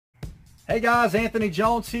Hey guys, Anthony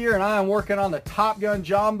Jones here, and I am working on the Top Gun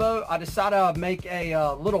John boat. I decided I'd make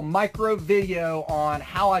a little micro video on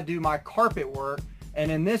how I do my carpet work,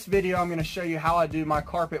 and in this video I'm going to show you how I do my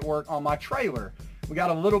carpet work on my trailer. We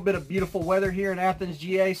got a little bit of beautiful weather here in Athens,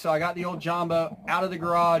 GA, so I got the old John boat out of the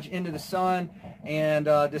garage into the sun and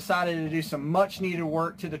decided to do some much needed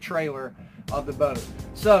work to the trailer of the boat.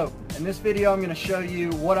 So in this video I'm going to show you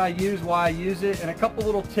what I use, why I use it, and a couple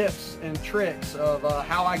little tips and tricks of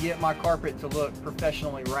how I get my carpet to look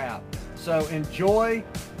professionally wrapped. So enjoy,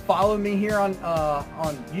 follow me here on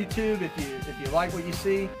YouTube if you like what you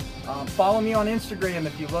see. Follow me on Instagram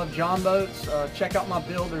if you love John boats. Check out my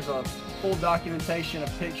build. There's a full documentation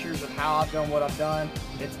of pictures of how I've done what I've done.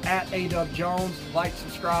 It's at AWJones. Like,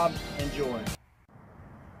 subscribe, enjoy.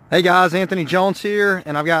 Hey guys, Anthony Jones here,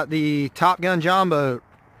 and I've got the Top Gun John boat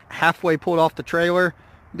halfway pulled off the trailer.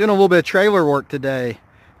 I'm doing a little bit of trailer work today,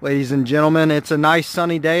 ladies and gentlemen. It's a nice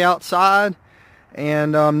sunny day outside,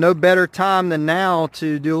 and no better time than now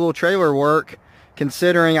to do a little trailer work,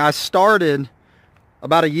 considering I started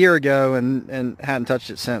about a year ago and hadn't touched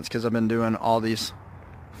it since because I've been doing all these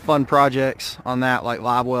fun projects on that, like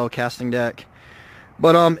live well, casting deck.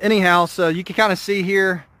 But anyhow, so you can kind of see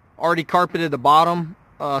here, already carpeted the bottom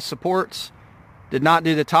supports, did not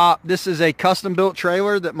do the top. This is a custom built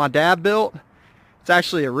trailer that my dad built. It's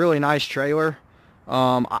actually a really nice trailer.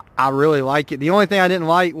 I really like it. The only thing I didn't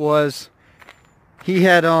like was he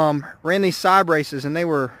had ran these side braces, and they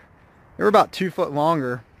were about 2 foot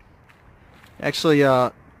longer. Actually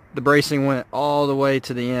the bracing went all the way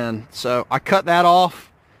to the end, so I cut that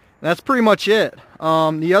off. That's pretty much it.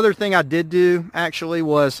 The other thing I did do actually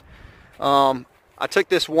was I took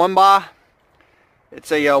this it's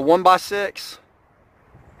a 1x6,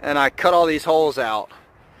 and I cut all these holes out.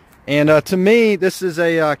 And to me, this is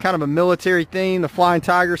a kind of a military theme, the Flying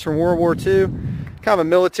Tigers from World War II, kind of a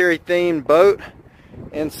military themed boat.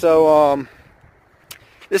 And so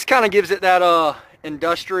this kind of gives it that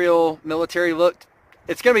industrial military look.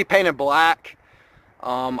 It's going to be painted black.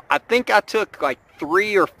 I think I took like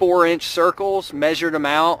 3 or 4 inch circles, measured them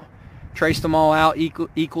out, traced them all out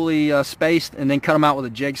equally spaced, and then cut them out with a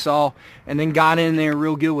jigsaw, and then got in there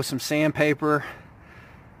real good with some sandpaper,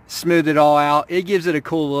 smoothed it all out. It gives it a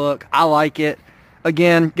cool look. I like it.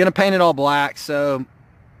 Again, gonna paint it all black, so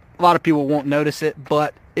a lot of people won't notice it,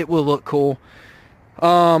 but it will look cool.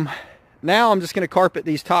 Now I'm just gonna carpet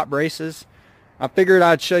these top braces. I figured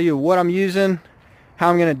I'd show you what I'm using, how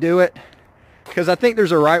I'm gonna do it, because I think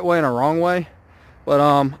there's a right way and a wrong way, but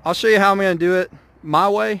I'll show you how I'm gonna do it my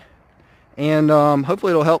way. And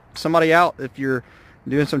hopefully it'll help somebody out if you're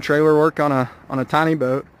doing some trailer work on a tiny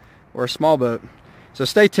boat or a small boat. So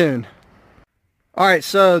stay tuned. Alright,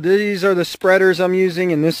 so these are the spreaders I'm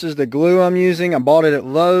using, and this is the glue I'm using. I bought it at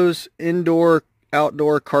Lowe's, indoor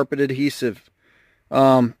outdoor carpet adhesive.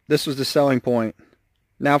 This was the selling point.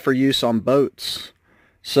 Now for use on boats.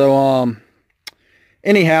 So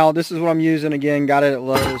anyhow, this is what I'm using. Again, got it at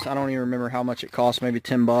Lowe's. I don't even remember how much it cost, maybe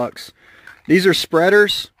 10 bucks. These are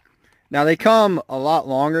spreaders. Now they come a lot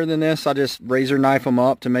longer than this. I just razor knife them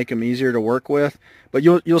up to make them easier to work with. But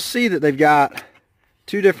you'll see that they've got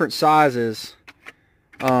 2 different sizes.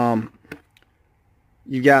 You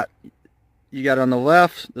got on the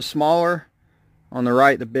left the smaller, on the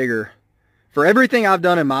right the bigger. For everything I've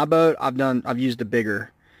done in my boat, I've used the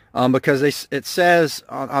bigger, because it says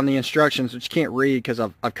on the instructions, which you can't read because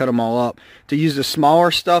I've cut them all up, to use the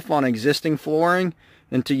smaller stuff on existing flooring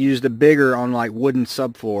and to use the bigger on like wooden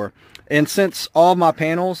subfloor. And since all my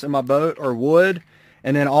panels in my boat are wood,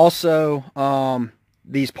 and then also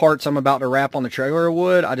these parts I'm about to wrap on the trailer are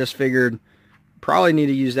wood, I just figured probably need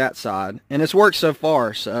to use that side. And it's worked so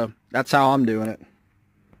far, so that's how I'm doing it.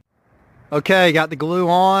 Okay, got the glue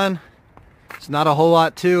on. It's not a whole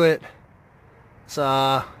lot to it. It's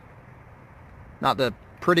not the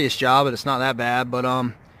prettiest job, but it's not that bad. But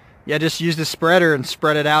yeah, just use the spreader and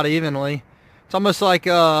spread it out evenly. It's almost like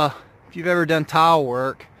if you've ever done tile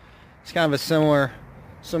work, it's kind of a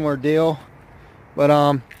similar deal.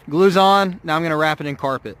 But glue's on. Now I'm going to wrap it in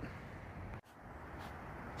carpet.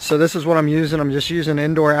 So this is what I'm using. I'm just using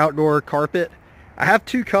indoor outdoor carpet. I have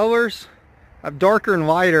 2 colors. I have darker and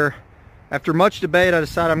lighter. After much debate, I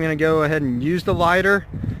decided I'm going to go ahead and use the lighter,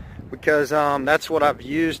 because that's what I've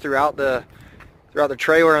used throughout the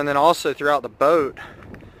trailer, and then also throughout the boat.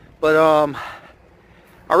 But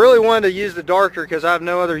I really wanted to use the darker because I have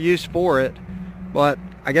no other use for it. But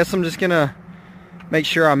I guess I'm just gonna make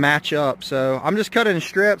sure I match up. So I'm just cutting in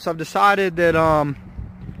strips. I've decided that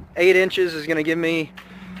 8 inches is gonna give me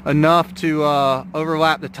enough to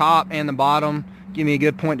overlap the top and the bottom, give me a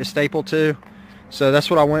good point to staple to. So that's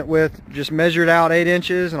what I went with. Just measured out 8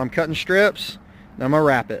 inches, and I'm cutting strips. Then I'm gonna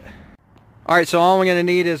wrap it. All right, so all I'm gonna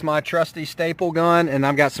need is my trusty staple gun, and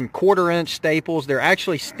I've got some 1/4 inch staples. They're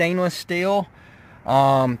actually stainless steel.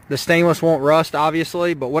 The stainless won't rust,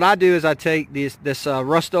 obviously, but what I do is I take this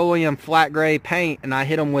Rust-Oleum flat gray paint, and I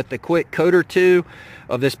hit them with a quick coat or two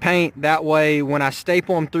of this paint. That way, when I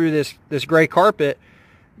staple them through this gray carpet,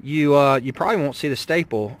 you probably won't see the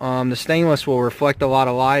staple. The stainless will reflect a lot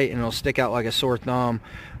of light, and it'll stick out like a sore thumb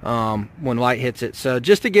when light hits it. So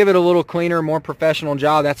just to give it a little cleaner, more professional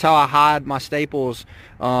job, that's how I hide my staples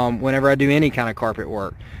whenever I do any kind of carpet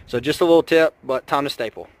work. So just a little tip, but time to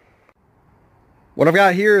staple. What I've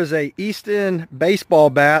got here is a Easton baseball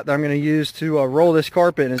bat that I'm going to use to roll this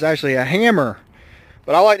carpet, and it's actually a hammer.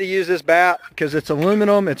 But I like to use this bat because it's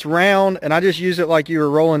aluminum, it's round, and I just use it like you were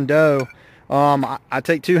rolling dough. I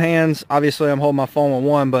take 2 hands, obviously I'm holding my phone with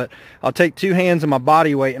one, but I'll take 2 hands of my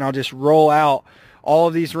body weight, and I'll just roll out all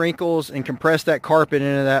of these wrinkles and compress that carpet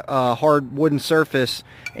into that hard wooden surface,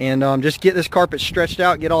 and just get this carpet stretched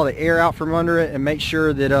out, get all the air out from under it, and make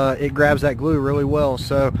sure that it grabs that glue really well.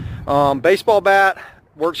 So baseball bat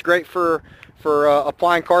works great for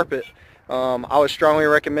applying carpet. I would strongly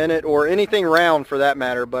recommend it, or anything round for that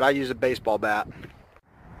matter, but I use a baseball bat.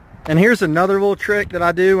 And here's another little trick that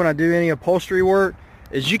I do when I do any upholstery work,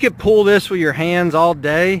 is you could pull this with your hands all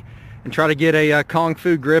day and try to get a Kung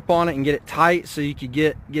Fu grip on it and get it tight so you could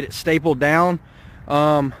get it stapled down.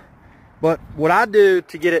 But what I do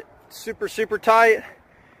to get it super tight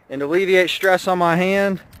and to alleviate stress on my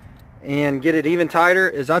hand and get it even tighter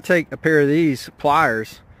is I take a pair of these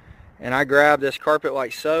pliers and I grab this carpet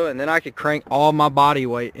like so, and then I could crank all my body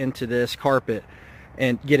weight into this carpet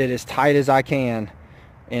and get it as tight as I can.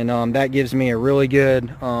 And that gives me a really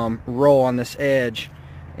good roll on this edge.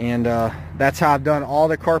 And that's how I've done all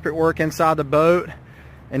the carpet work inside the boat,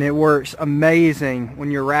 and it works amazing when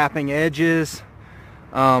you're wrapping edges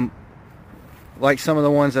like some of the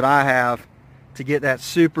ones that I have, to get that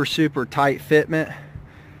super tight fitment.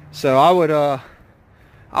 So I would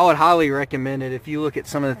highly recommend it. If you look at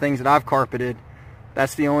some of the things that I've carpeted,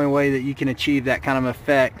 that's the only way that you can achieve that kind of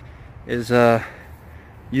effect, is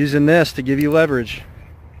using this to give you leverage.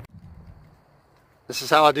 This is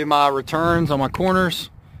how I do my returns on my corners.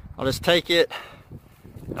 I'll just take it,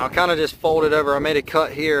 and I'll kind of just fold it over. I made a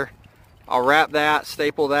cut here. I'll wrap that,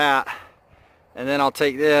 staple that, and then I'll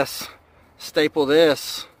take this, staple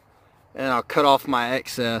this, and I'll cut off my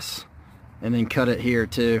excess and then cut it here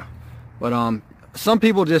too. But some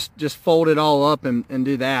people just fold it all up and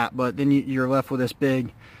do that, but then you're left with this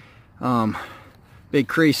big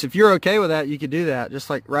crease. If you're okay with that, you could do that, just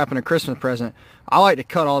like wrapping a Christmas present. I like to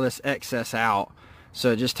cut all this excess out,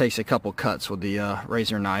 so it just takes a couple cuts with the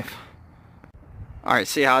razor knife. Alright,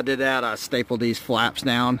 see how I did that? I stapled these flaps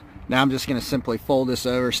down. Now I'm just going to simply fold this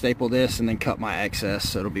over, staple this, and then cut my excess,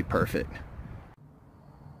 so it'll be perfect.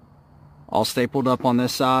 All stapled up on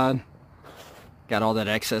this side. Got all that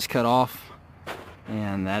excess cut off.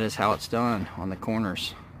 And that is how it's done on the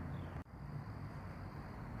corners.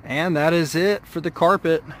 And that is it for the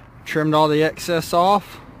carpet. Trimmed all the excess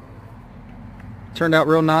off. Turned out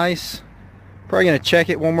real nice. Probably going to check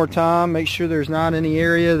it one more time, make sure there's not any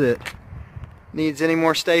area that needs any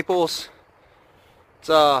more staples. It's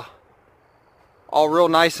all real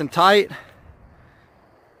nice and tight.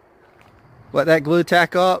 Let that glue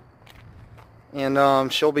tack up,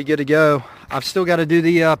 and she'll be good to go. I've still got to do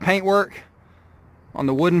the paint work on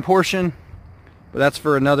the wooden portion, but that's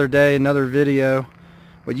for another day, another video.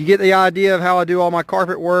 But you get the idea of how I do all my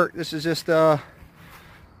carpet work. This is just a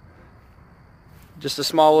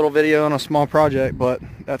small little video on a small project, but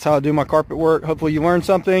that's how I do my carpet work. Hopefully you learned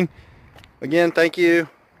something. Again, thank you.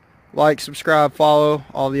 Like, subscribe, follow,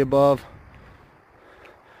 all the above.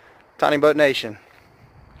 Tiny Boat Nation.